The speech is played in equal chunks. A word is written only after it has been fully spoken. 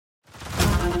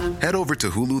Head over to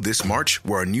Hulu this March,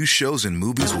 where our new shows and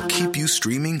movies will keep you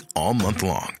streaming all month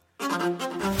long.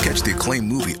 Catch the acclaimed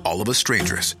movie All of Us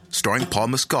Strangers, starring Paul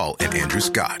Mescal and Andrew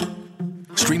Scott.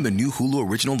 Stream the new Hulu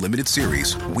original limited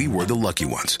series We Were the Lucky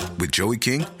Ones with Joey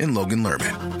King and Logan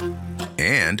Lerman.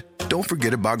 And don't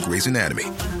forget about Grey's Anatomy.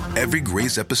 Every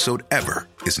Grey's episode ever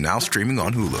is now streaming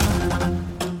on Hulu.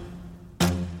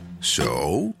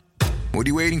 So, what are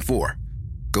you waiting for?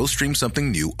 Go stream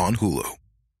something new on Hulu.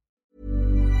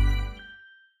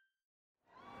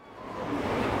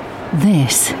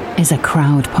 This is a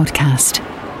Crowd podcast.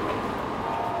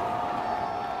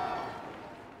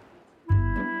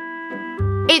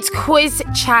 It's Quiz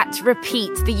Chat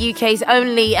Repeat, the UK's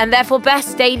only and therefore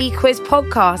best daily quiz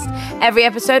podcast. Every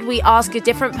episode, we ask a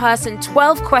different person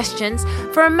 12 questions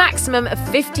for a maximum of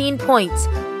 15 points.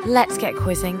 Let's get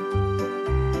quizzing.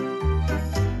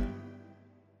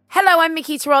 Hello, I'm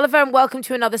Mikita Oliver and welcome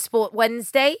to another Sport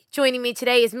Wednesday. Joining me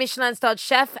today is Michelin-starred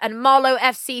chef and Marlow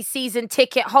FC season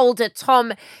ticket holder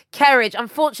Tom Kerridge.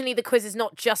 Unfortunately, the quiz is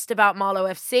not just about Marlow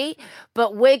FC,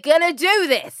 but we're going to do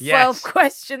this. Yes. 12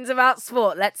 questions about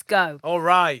sport. Let's go. All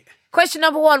right. Question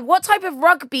number 1. What type of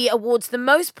rugby awards the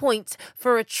most points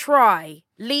for a try?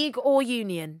 League or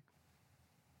union?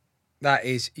 That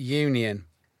is union.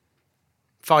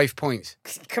 5 points.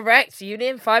 Correct.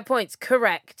 Union, 5 points.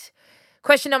 Correct.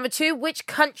 Question number 2. Which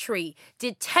country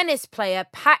did tennis player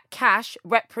Pat Cash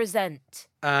represent?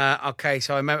 Okay,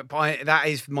 so I remember that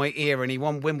is my era, and he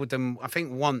won Wimbledon, I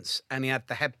think, once, and he had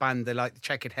the headband, the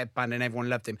checkered headband, and everyone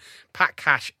loved him. Pat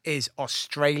Cash is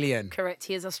Australian. Correct.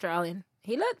 He is Australian.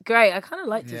 He looked great. I kind of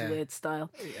liked his weird style.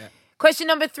 Yeah. Question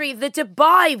number 3. The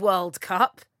Dubai World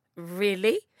Cup,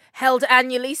 really? Held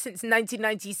annually since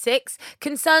 1996,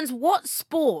 concerns what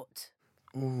sport?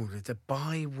 Oh, the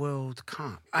Dubai World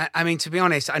Cup. I mean, to be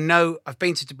honest, I know I've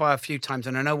been to Dubai a few times,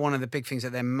 and I know one of the big things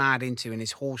that they're mad into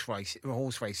is horse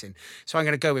racing. So I'm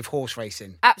going to go with horse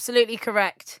racing. Absolutely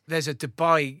correct. There's a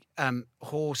Dubai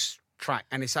horse track,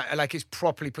 and it's like it's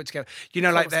properly put together. You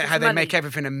know, like how they make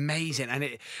everything amazing.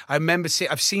 And I remember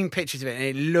I've seen pictures of it, and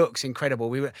it looks incredible.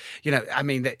 We were, I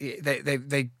mean,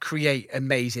 they create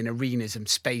amazing arenas and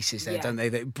spaces there, don't they?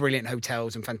 They're brilliant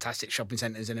hotels and fantastic shopping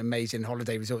centres and amazing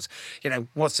holiday resorts.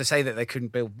 What's to say that they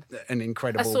couldn't build an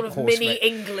incredible a sort of horse mini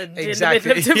England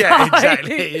exactly. in the middle of Dubai.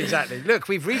 Yeah, exactly. Look,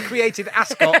 we've recreated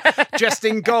Ascot just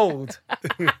in gold.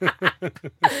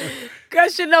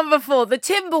 Question number 4. The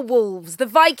Timberwolves, the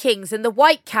Vikings and the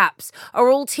Whitecaps are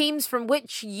all teams from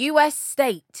which US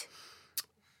state?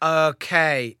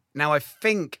 Okay. Now, I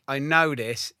think I know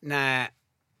this. Now,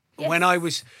 Yes. when I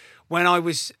was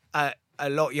a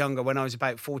lot younger, when I was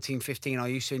about 14, 15, I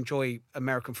used to enjoy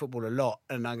American football a lot.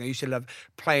 And I used to love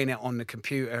playing it on the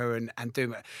computer and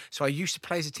doing it. So I used to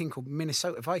play as a team called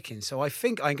Minnesota Vikings. So I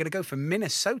think I'm going to go for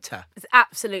Minnesota. It's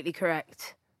absolutely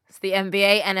correct. It's the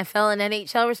NBA, NFL, and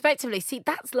NHL, respectively. See,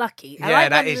 that's lucky. Yeah, I like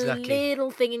that when is lucky. little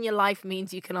thing in your life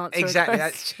means you can answer Exactly. a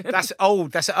question. That's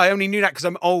old. I only knew that because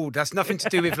I'm old. That's nothing to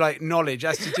do with knowledge.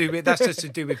 That's just to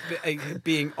do with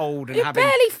being old and You're having.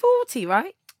 barely 40,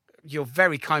 right? You're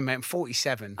very kind, mate. I'm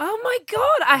 47. Oh my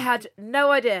God, I had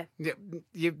no idea.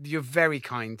 You're very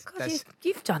kind. God,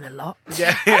 you've done a lot.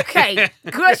 Yeah. Okay,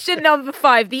 question number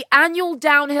 5. The annual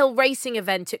downhill racing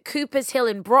event at Cooper's Hill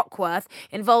in Brockworth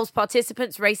involves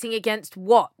participants racing against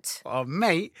what? Oh,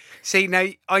 mate. See, now,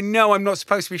 I know I'm not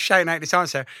supposed to be shouting out this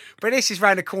answer, but this is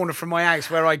round the corner from my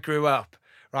house where I grew up.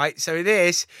 Right, so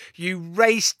this, you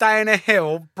race down a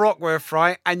hill, Brockworth,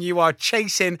 right, and you are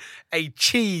chasing a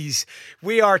cheese.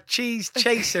 We are cheese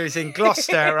chasers in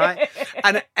Gloucester, right?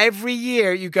 And every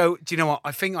year you go, do you know what?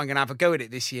 I think I'm going to have a go at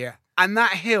it this year. And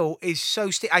that hill is so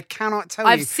steep. I cannot tell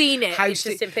you. I've seen it. It's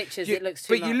just in pictures. It looks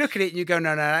too much. But you look at it and you go,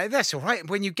 no, that's all right.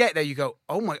 When you get there, you go,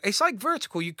 oh my, it's like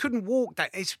vertical. You couldn't walk that.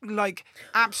 It's like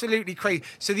absolutely crazy.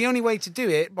 So the only way to do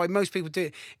it, by most people do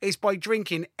it, is by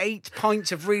drinking 8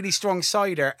 pints of really strong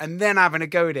cider and then having a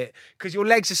go at it. Because your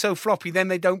legs are so floppy, then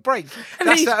they don't break.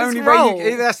 That's the only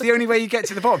way. That's the only way you get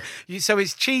to the bottom. So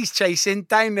it's cheese chasing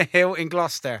down the hill in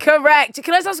Gloucester. Correct.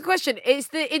 Can I just ask a question? Is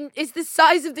the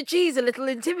size of the cheese a little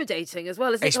intimidating as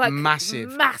well? Is it It's like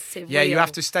massive. Massive. Yeah, wheel? you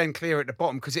have to stand clear at the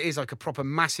bottom because it is like a proper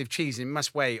massive cheese. It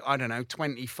must weigh, I don't know,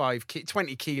 20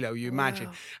 kilo, you imagine.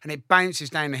 And it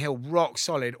bounces down the hill rock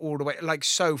solid all the way, like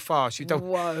so fast. You don't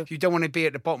want to be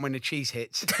at the bottom when the cheese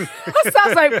hits. That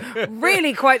sounds like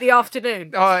really quite the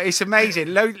afternoon. Oh, it's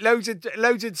amazing. Loads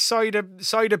of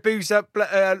cider boozed up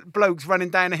blokes running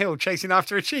down a hill chasing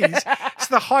after a cheese. It's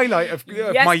the highlight of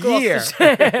my year.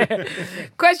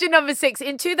 Question number 6.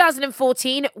 In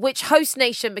 2014, which host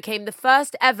nation became the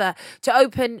first ever to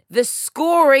open the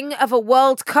scoring of a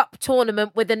World Cup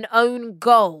tournament with an own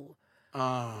goal?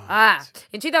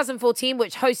 In 2014,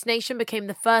 which host nation became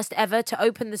the first ever to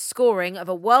open the scoring of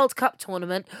a World Cup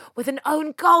tournament with an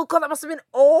own goal? God, that must have been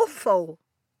awful.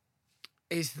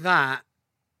 Is that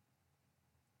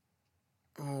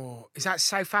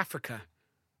South Africa?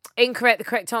 Incorrect. The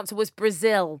correct answer was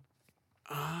Brazil.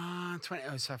 20.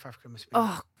 Oh, South Africa must be.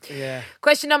 Oh, yeah.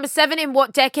 Question number 7. In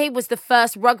what decade was the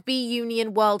first Rugby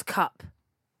Union World Cup?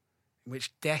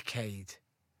 Which decade?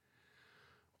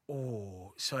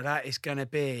 Oh, so that is going to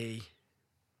be...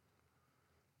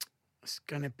 It's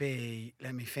going to be...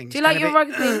 Let me think. Do you like your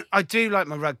rugby? I do like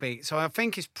my rugby. So I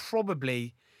think it's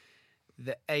probably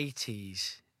the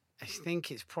 80s. I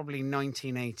think it's probably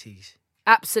 1980s.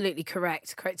 Absolutely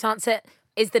correct. Correct answer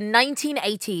is the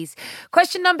 1980s.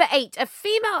 Question number 8. A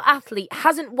female athlete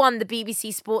hasn't won the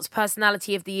BBC Sports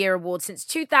Personality of the Year award since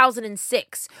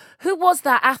 2006. Who was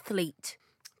that athlete?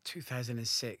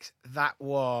 2006. That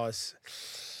was...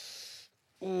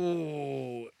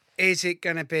 Oh, is it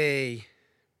going to be...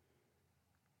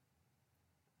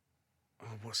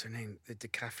 Oh, what's her name? The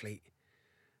decathlete.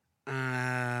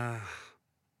 Oh,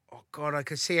 God, I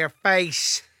could see her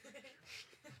face.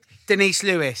 Denise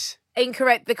Lewis.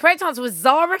 Incorrect. The correct answer was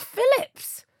Zara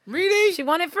Phillips. Really? She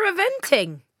won it for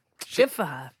eventing. Good for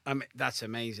her. That's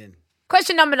amazing.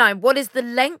 Question number 9. What is the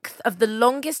length of the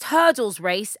longest hurdles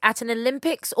race at an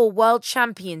Olympics or World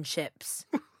Championships?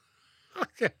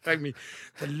 I mean,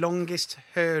 the longest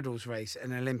hurdles race at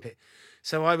an Olympic.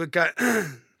 So I would go...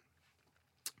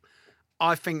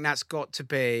 I think that's got to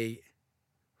be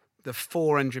the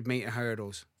 400-metre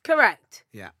hurdles. Correct.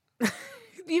 Yeah.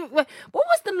 What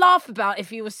was the laugh about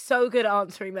if you were so good at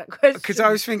answering that question? Because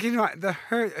I was thinking, right,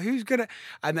 who's good at...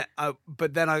 And then,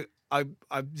 but then I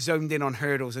zoned in on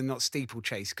hurdles and not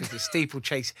steeplechase, because the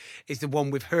steeplechase is the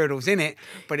one with hurdles in it,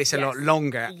 but it's a lot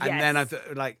longer. Yes. And then I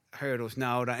thought, like, hurdles,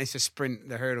 no, it's a sprint.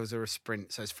 The hurdles are a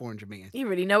sprint, so it's 400 metres. You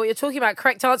really know what you're talking about.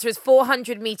 Correct answer is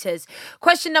 400 metres.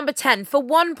 Question number 10. For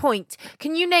 1 point,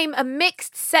 can you name a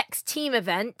mixed-sex team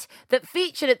event that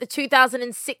featured at the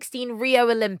 2016 Rio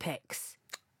Olympics?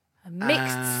 A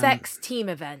mixed-sex team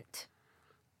event.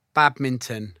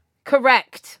 Badminton.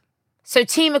 Correct. So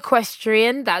team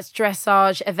equestrian, that's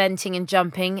dressage, eventing and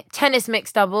jumping, tennis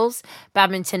mixed doubles,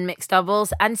 badminton mixed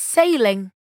doubles, and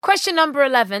sailing. Question number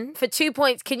 11. For 2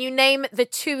 points, can you name the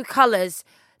 2 colours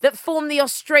that form the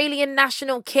Australian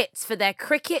national kits for their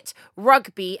cricket,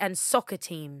 rugby and soccer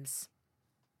teams?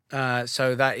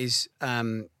 So that is...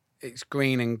 It's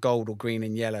green and gold or green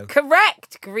and yellow.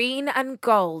 Correct. Green and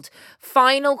gold.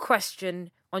 Final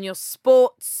question on your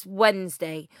Sports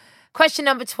Wednesday. Question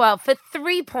number 12. For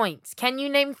 3 points, can you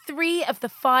name 3 of the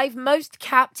 5 most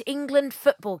capped England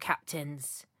football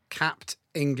captains? Capped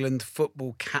England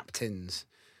football captains.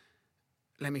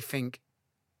 Let me think.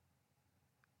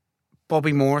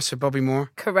 Bobby Moore.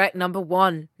 Correct. Number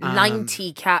 1.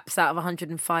 90 caps out of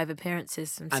 105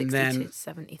 appearances from 62 to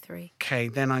 73. Okay,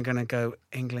 then I'm going to go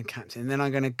England captain. Then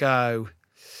I'm going to go...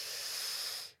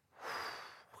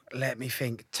 Let me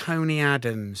think. Tony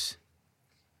Adams.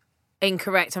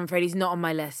 Incorrect. I'm afraid he's not on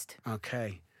my list.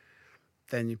 Okay.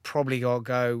 Then you probably got to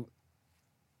go...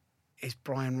 Is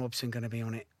Brian Robson going to be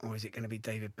on it? Or is it going to be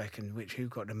David Beckham? Who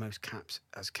got the most caps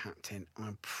as captain?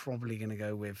 I'm probably going to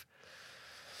go with...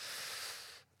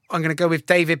 I'm going to go with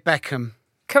David Beckham.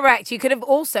 Correct. You could have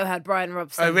also had Brian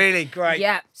Robson. Oh, really? Great.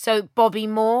 Yeah. So Bobby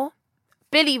Moore,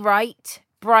 Billy Wright,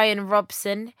 Brian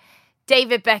Robson,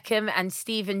 David Beckham and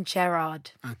Steven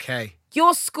Gerrard. Okay.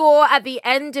 Your score at the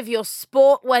end of your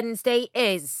Sport Wednesday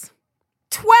is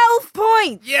 12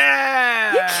 points.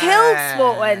 Yeah. You killed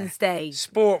Sport Wednesday.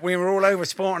 Sport. We were all over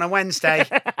sport on a Wednesday.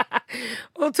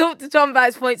 We'll talk to Tom about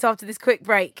his points after this quick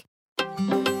break.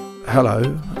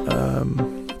 Hello.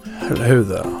 Hello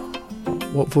there.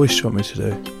 What voice do you want me to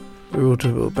do? We will do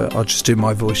a little bit. I'll just do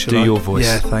my voice. Do your voice.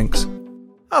 Yeah, thanks.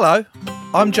 Hello,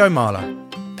 I'm Joe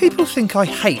Marler. People think I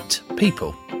hate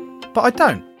people, but I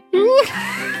don't.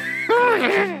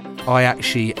 I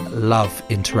actually love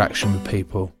interaction with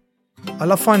people. I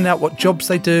love finding out what jobs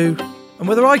they do and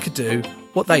whether I could do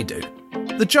what they do.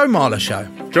 The Joe Marler Show.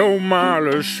 Joe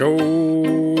Marler Show.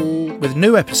 With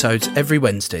new episodes every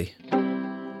Wednesday.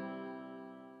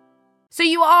 So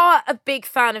you are a big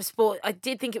fan of sport. I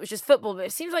did think it was just football, but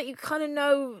it seems like you kind of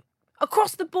know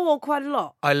across the board quite a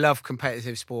lot. I love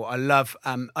competitive sport. I love...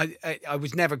 I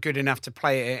was never good enough to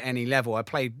play it at any level. I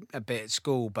played a bit at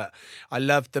school, but I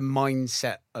love the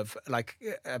mindset of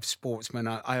sportsmen.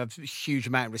 I have a huge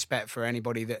amount of respect for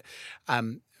anybody that...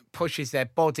 pushes their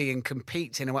body and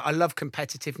competes in a way. I love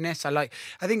competitiveness.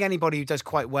 I think anybody who does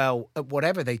quite well at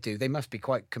whatever they do, they must be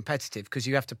quite competitive, because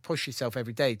you have to push yourself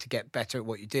every day to get better at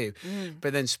what you do.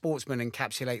 But then sportsmen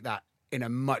encapsulate that in a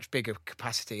much bigger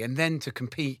capacity, and then to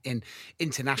compete in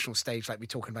international stage like we're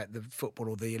talking about the football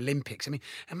or the Olympics. I mean,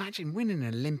 imagine winning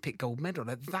an Olympic gold medal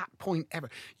at that point ever.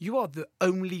 You are the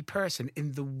only person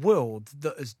in the world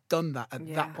that has done that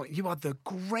at that point. You are the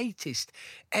greatest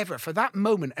ever for that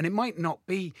moment, and it might not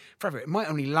be forever. It might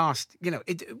only last,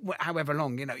 however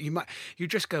long. You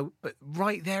just go, but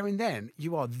right there and then,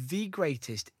 you are the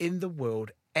greatest in the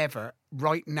world ever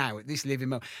right now at this living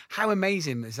moment. How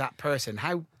amazing is that person?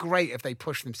 How great have they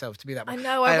pushed themselves to be that way? I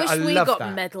know. I wish we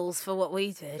got medals for what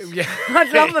we did. Yeah.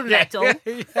 I'd love a medal.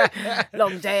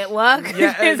 Long day at work.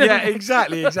 Yeah,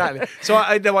 exactly. So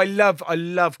I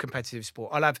love competitive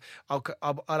sport. I'll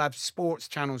have sports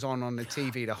channels on the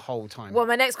TV the whole time. Well,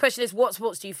 my next question is, what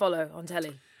sports do you follow on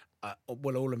telly?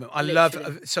 Well, all of them. I love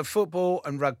football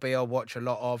and rugby. I'll watch a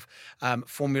lot of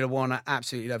Formula One. I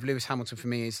absolutely love. Lewis Hamilton for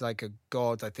me is like a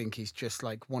god. I think he's just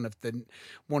like one of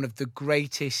the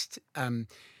greatest.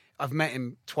 I've met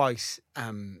him twice,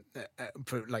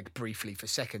 briefly for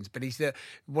seconds, but he's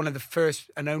one of the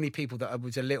first and only people that I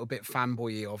was a little bit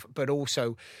fanboy of. But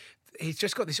also, he's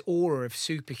just got this aura of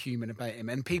superhuman about him,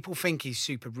 and people think he's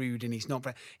super rude, and he's not.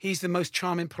 But he's the most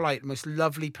charming, polite, most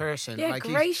lovely person. Yeah,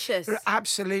 gracious.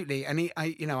 Absolutely, and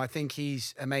I think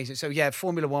he's amazing. So yeah,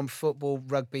 Formula One, football,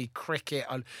 rugby, cricket.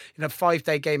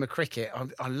 5-day game of cricket.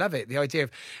 I love it. The idea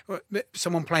of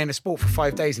someone playing a sport for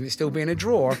 5 days and it still being a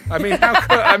draw. I mean,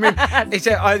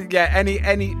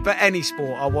 any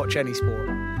sport. I'll watch any sport.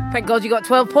 Thank God you got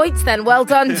 12 points then. Well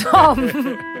done, Tom.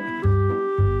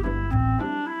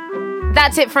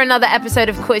 That's it for another episode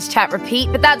of Quiz Chat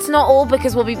Repeat, but that's not all,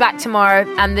 because we'll be back tomorrow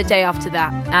and the day after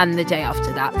that and the day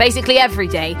after that. Basically every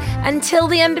day until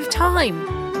the end of time.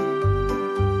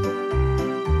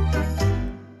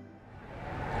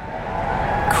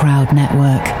 Crowd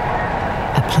Network,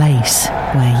 a place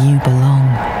where you belong.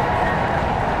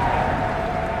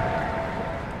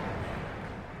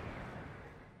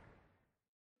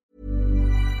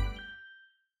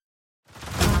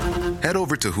 Head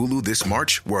over to Hulu this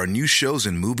March, where our new shows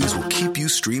and movies will keep you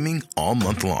streaming all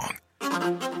month long.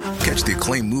 Catch the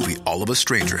acclaimed movie All of Us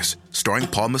Strangers, starring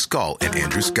Paul Mescal and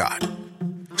Andrew Scott.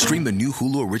 Stream the new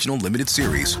Hulu original limited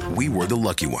series We Were the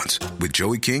Lucky Ones with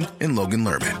Joey King and Logan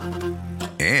Lerman.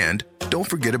 And don't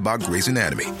forget about Grey's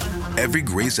Anatomy. Every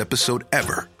Grey's episode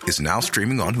ever is now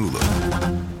streaming on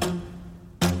Hulu.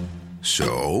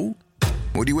 So,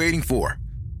 what are you waiting for?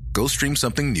 Go stream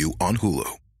something new on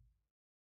Hulu.